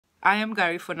I am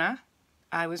Garifuna.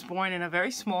 I was born in a very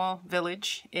small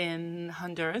village in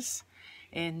Honduras,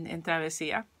 in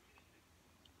Travesía.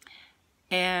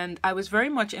 And I was very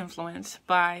much influenced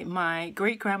by my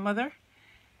great-grandmother,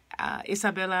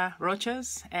 Isabella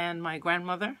Roches, and my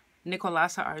grandmother,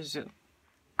 Nicolasa Arzu.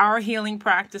 Our healing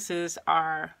practices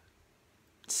are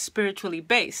spiritually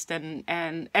based,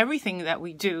 and everything that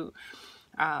we do,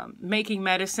 making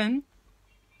medicine,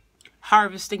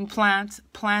 harvesting plants,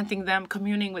 planting them,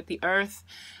 communing with the earth,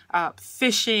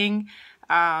 fishing,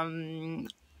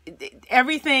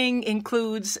 everything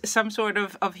includes some sort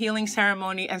of healing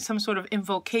ceremony and some sort of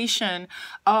invocation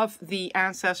of the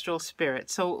ancestral spirit.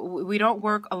 So we don't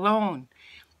work alone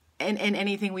in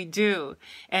anything we do.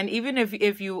 And even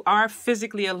if you are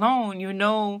physically alone, you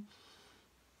know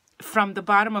from the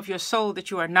bottom of your soul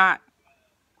that you are not,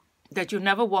 that you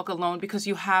never walk alone, because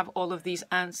you have all of these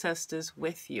ancestors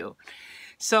with you.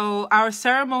 So our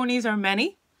ceremonies are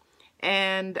many,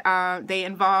 and they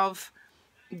involve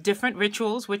different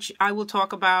rituals, which I will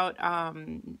talk about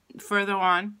further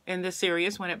on in this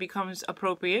series when it becomes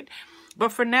appropriate.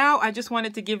 But for now, I just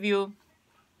wanted to give you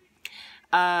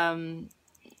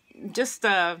just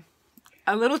a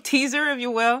little teaser, if you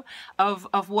will,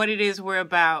 of what it is we're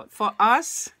about. For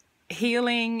us,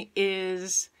 healing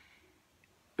is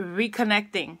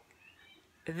reconnecting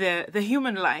the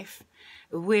human life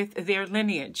with their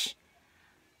lineage,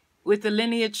 with the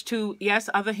lineage to, yes,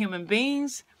 other human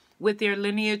beings, with their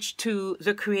lineage to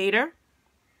the Creator,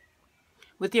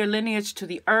 with their lineage to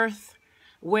the earth,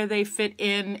 where they fit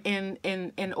in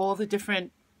all the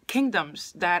different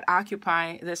kingdoms that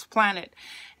occupy this planet,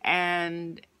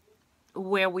 and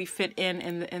where we fit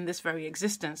in this very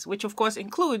existence, which of course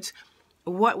includes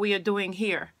what we are doing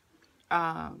here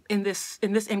in this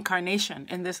incarnation,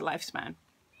 in this lifespan.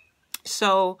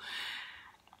 So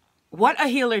what a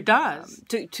healer does,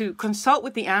 to consult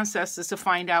with the ancestors to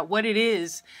find out what it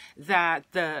is that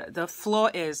the flaw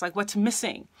is, like what's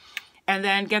missing, and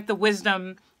then get the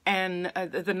wisdom and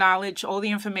the knowledge, all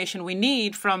the information we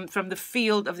need from the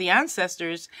field of the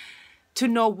ancestors to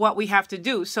know what we have to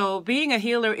do. So being a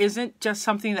healer isn't just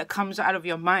something that comes out of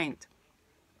your mind.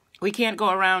 We can't go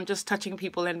around just touching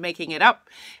people and making it up.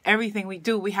 Everything we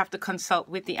do, we have to consult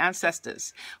with the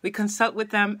ancestors. We consult with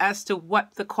them as to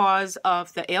what the cause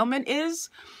of the ailment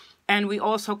is. And we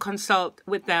also consult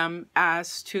with them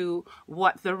as to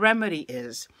what the remedy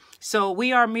is. So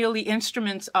we are merely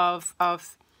instruments of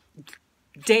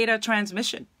data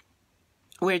transmission.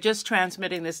 We're just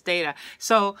transmitting this data.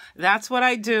 So that's what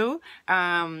I do.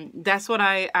 That's what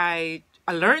I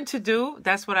learned to do.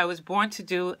 That's what I was born to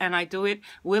do, and I do it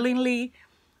willingly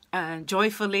and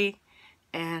joyfully,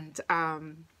 and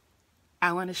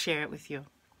I want to share it with you.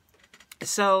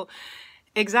 So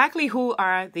exactly who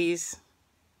are these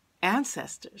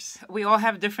ancestors? We all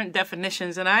have different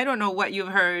definitions, and I don't know what you've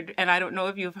heard, and I don't know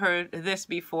if you've heard this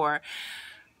before,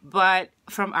 but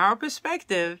from our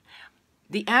perspective,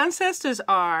 the ancestors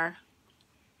are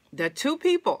the two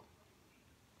people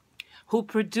who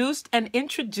produced and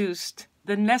introduced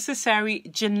the necessary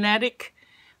genetic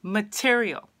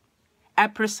material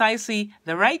at precisely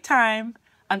the right time,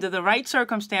 under the right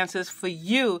circumstances for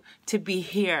you to be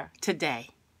here today.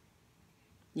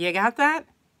 You got that?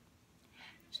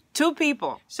 Two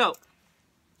people. So,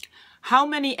 how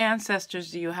many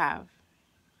ancestors do you have?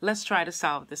 Let's try to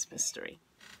solve this mystery.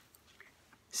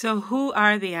 So, who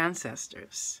are the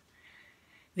ancestors?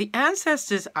 The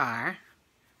ancestors are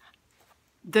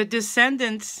the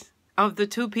descendants of the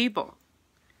two people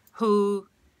who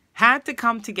had to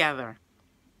come together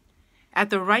at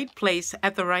the right place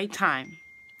at the right time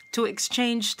to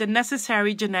exchange the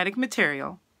necessary genetic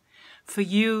material for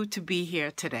you to be here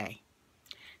today.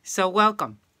 So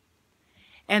welcome.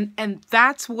 And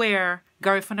that's where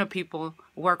Garifuna people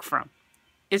work from.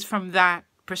 It's from that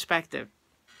perspective.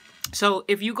 So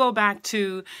if you go back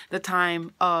to the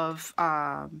time of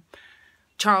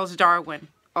Charles Darwin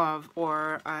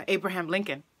or Abraham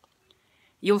Lincoln,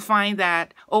 you'll find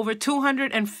that over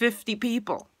 250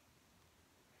 people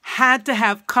had to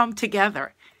have come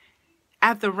together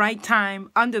at the right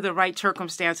time, under the right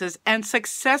circumstances, and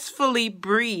successfully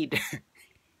breed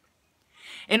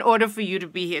in order for you to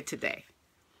be here today.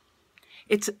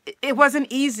 It wasn't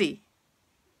easy.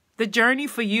 The journey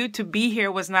for you to be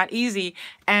here was not easy,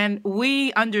 and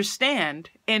we understand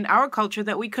in our culture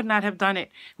that we could not have done it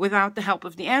without the help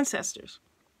of the ancestors.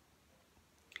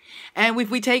 And if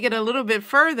we take it a little bit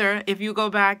further, if you go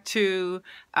back to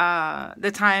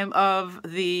the time of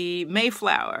the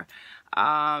Mayflower,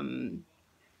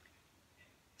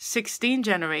 16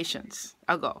 generations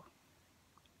ago,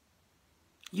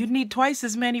 you'd need twice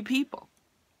as many people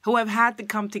who have had to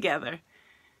come together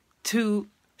to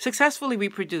successfully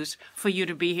reproduce for you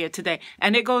to be here today.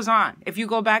 And it goes on. If you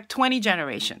go back 20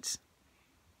 generations,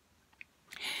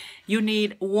 you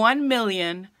need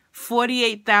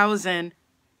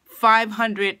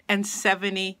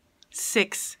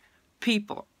 1,048,576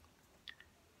 people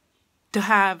to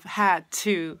have had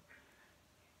to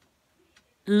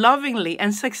lovingly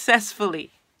and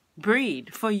successfully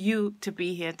breed for you to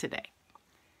be here today.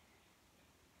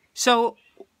 So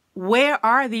where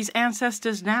are these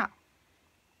ancestors now?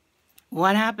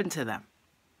 What happened to them?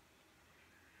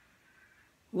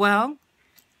 Well,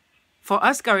 for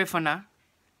us Garifuna,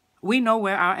 we know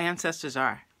where our ancestors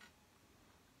are.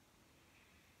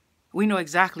 We know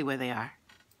exactly where they are.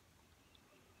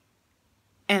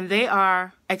 And they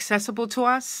are accessible to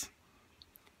us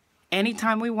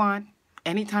anytime we want,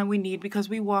 anytime we need, because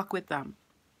we walk with them.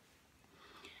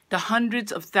 The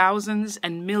hundreds of thousands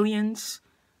and millions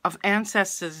of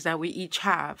ancestors that we each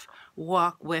have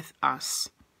walk with us.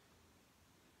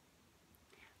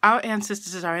 Our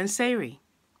ancestors are in Seri.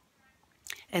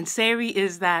 And Seri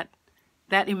is that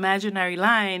imaginary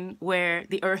line where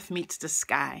the earth meets the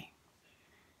sky.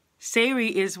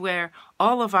 Seri is where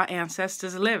all of our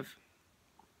ancestors live.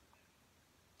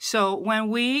 So when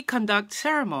we conduct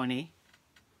ceremony,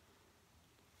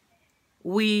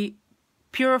 we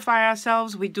purify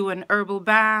ourselves, we do an herbal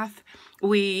bath,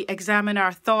 we examine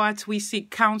our thoughts, we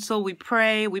seek counsel, we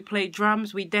pray, we play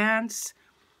drums, we dance,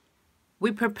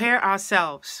 we prepare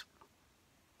ourselves.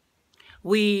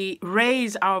 We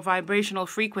raise our vibrational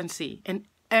frequency in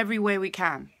every way we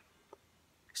can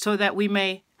so that we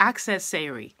may access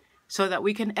Seri, so that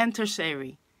we can enter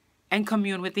Seri and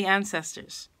commune with the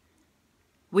ancestors.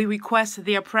 We request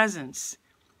their presence,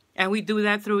 and we do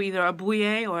that through either a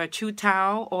buye or a chu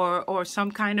tao or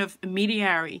some kind of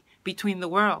mediary between the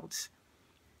worlds.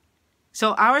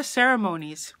 So our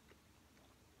ceremonies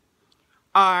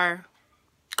are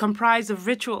comprised of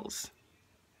rituals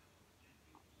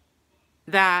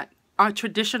that are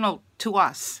traditional to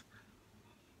us,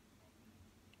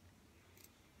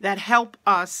 that help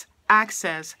us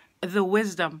access the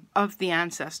wisdom of the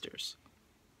ancestors.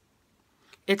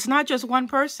 It's not just one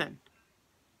person.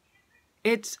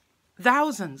 It's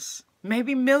thousands,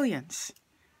 maybe millions.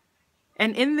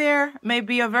 And in there may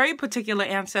be a very particular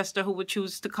ancestor who would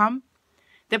choose to come,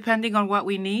 depending on what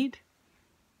we need.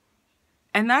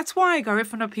 And that's why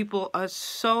Garifuna people are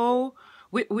so,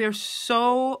 we're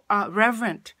so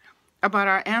reverent about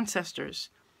our ancestors.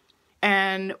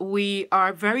 And we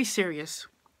are very serious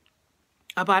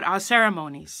about our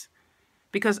ceremonies,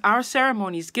 because our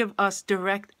ceremonies give us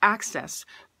direct access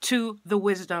to the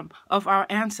wisdom of our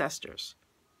ancestors.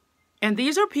 And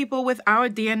these are people with our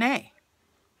DNA.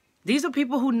 These are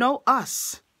people who know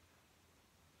us.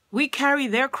 We carry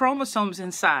their chromosomes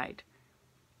inside.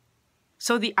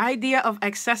 So the idea of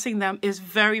accessing them is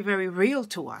very, very real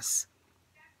to us.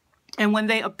 And when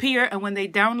they appear and when they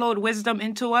download wisdom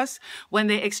into us, when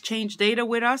they exchange data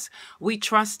with us, we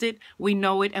trust it, we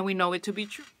know it, and we know it to be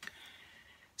true.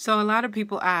 So a lot of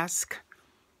people ask,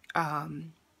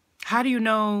 how do you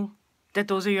know that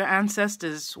those are your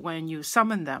ancestors when you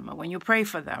summon them or when you pray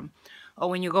for them or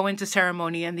when you go into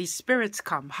ceremony and these spirits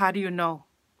come? How do you know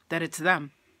that it's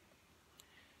them?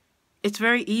 It's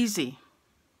very easy.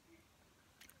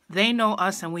 They know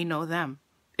us and we know them.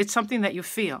 It's something that you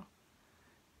feel.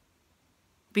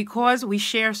 Because we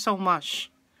share so much,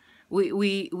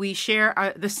 we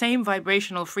share the same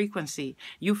vibrational frequency.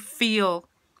 You feel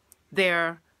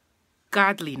their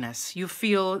godliness. You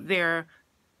feel their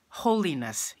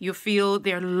holiness. You feel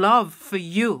their love for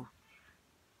you.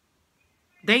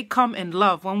 They come in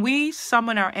love. When we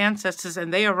summon our ancestors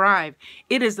and they arrive,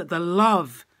 it is the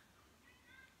love.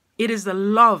 It is the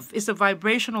love. It's the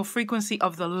vibrational frequency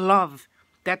of the love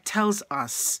that tells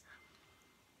us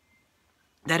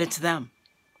that it's them.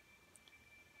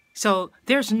 So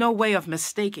there's no way of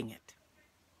mistaking it,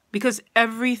 because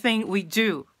everything we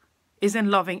do is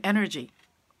in loving energy.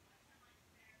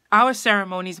 Our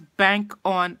ceremonies bank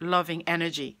on loving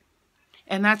energy,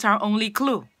 and that's our only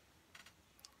clue.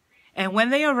 And when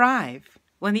they arrive,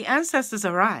 when the ancestors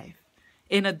arrive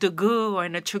in a dugu or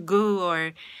in a chugu,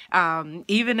 or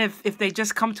even if they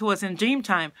just come to us in dream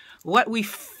time, what we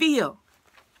feel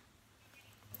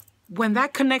when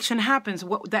that connection happens,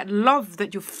 that love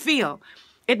that you feel,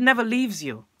 it never leaves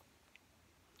you.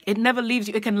 It never leaves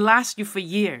you. It can last you for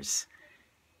years.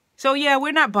 So yeah,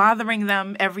 we're not bothering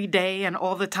them every day and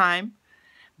all the time.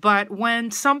 But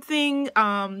when something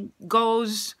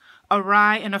goes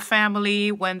awry in a family,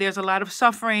 when there's a lot of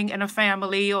suffering in a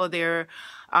family, or there's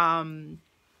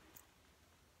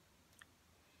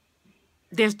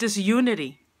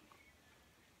disunity,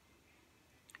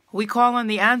 We call on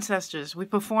the ancestors. We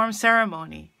perform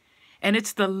ceremony. And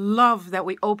it's the love that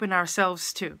we open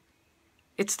ourselves to.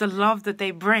 It's the love that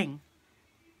they bring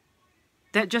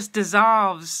that just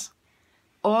dissolves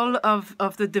all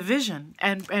of the division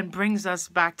and brings us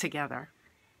back together.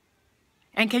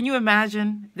 And can you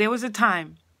imagine, there was a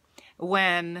time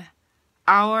when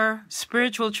our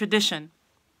spiritual tradition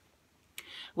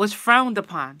was frowned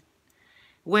upon,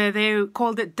 where they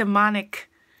called it demonic.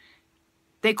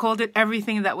 They called it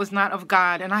everything that was not of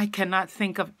God, and I cannot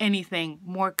think of anything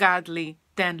more godly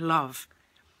than love,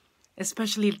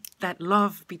 especially that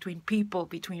love between people,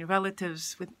 between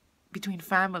relatives, between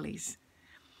families.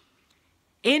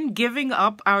 In giving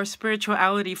up our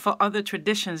spirituality for other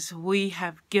traditions, we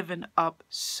have given up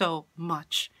so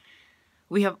much.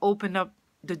 We have opened up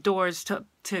the doors to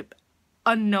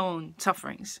unknown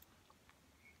sufferings.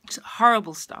 It's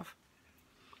horrible stuff.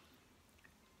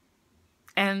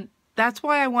 And that's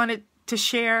why I wanted to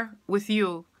share with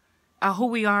you who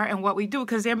we are and what we do,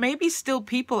 because there may be still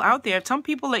people out there, some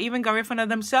people are even Garifuna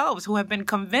themselves, who have been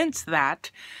convinced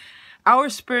that our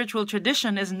spiritual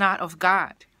tradition is not of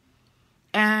God.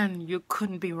 And you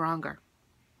couldn't be wronger.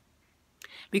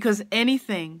 Because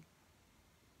anything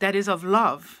that is of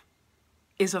love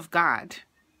is of God.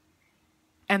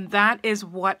 And that is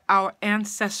what our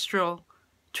ancestral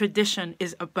tradition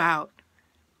is about.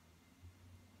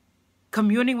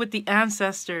 Communing with the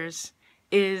ancestors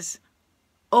is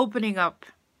opening up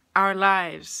our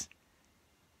lives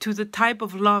to the type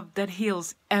of love that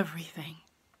heals everything.